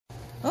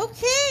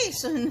Okay,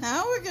 so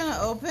now we're gonna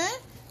open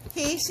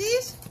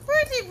Kacey's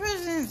birthday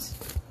presents.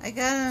 I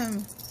got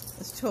him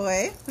this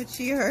toy, which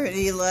he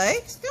already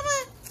likes. Come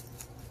on.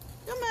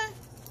 Come on.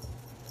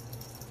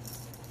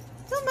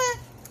 Come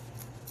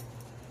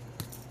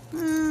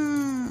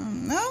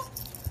on. No?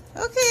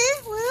 Okay,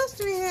 what else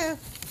do we have?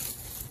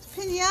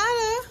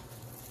 Pinata.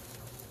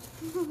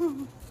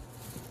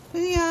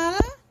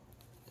 Pinata.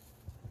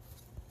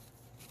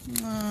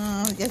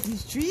 Oh, we got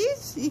these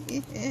treats?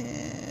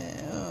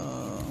 Yeah.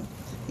 Oh,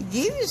 I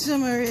gave you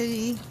some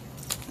already.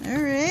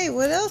 Alright,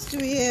 what else do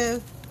we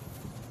have?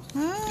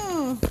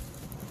 Oh.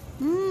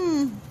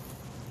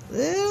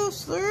 Little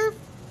slurp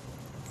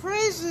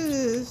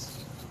prizes.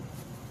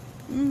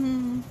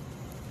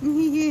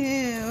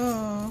 Yeah.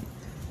 Oh.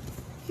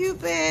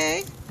 Cute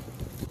bag.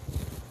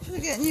 Should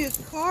have gotten you a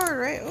card,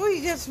 right? Oh,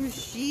 you got some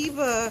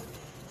Sheba.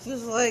 This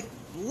is like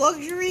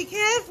luxury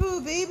cat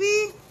food,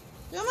 baby.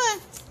 Come on.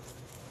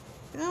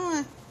 Come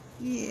on.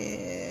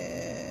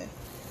 Yeah.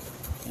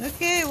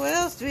 Okay, what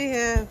else do we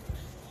have?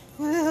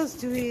 What else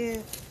do we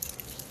have?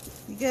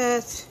 You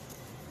got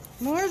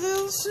more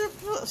little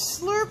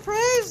slurp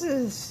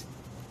prizes.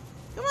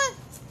 Come on.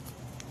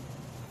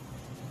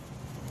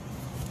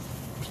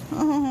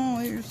 Oh,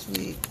 you're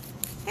sweet.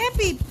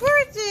 Happy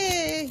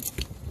birthday!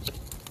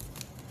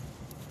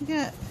 You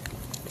got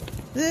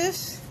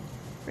this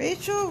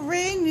Rachel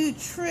Ray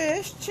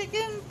Nutrish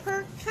chicken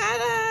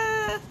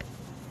percata.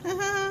 Come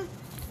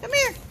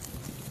here.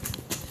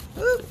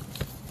 Oop.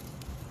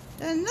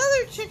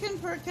 Another chicken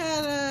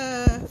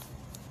percata.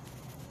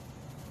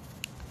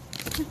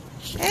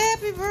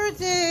 Happy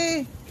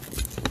birthday.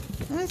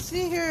 Let's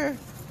see here.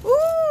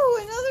 Ooh,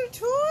 another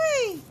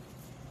toy.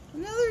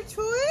 Another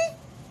toy?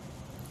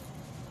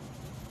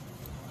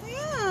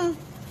 Yeah.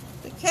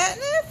 The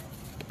catnip?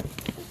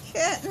 The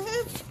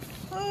catnip?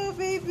 Oh,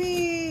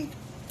 baby.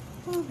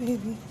 Oh,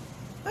 baby.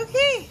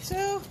 Okay,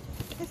 so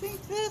I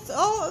think that's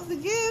all of the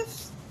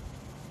gifts.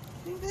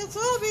 I think that's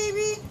all,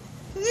 baby.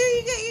 So there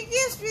you got your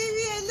gifts,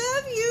 baby. I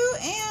love you,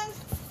 and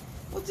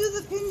we'll do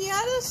the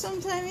piñata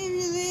sometime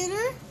maybe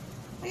later.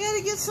 I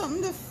gotta get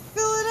something to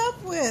fill it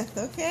up with,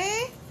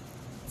 okay?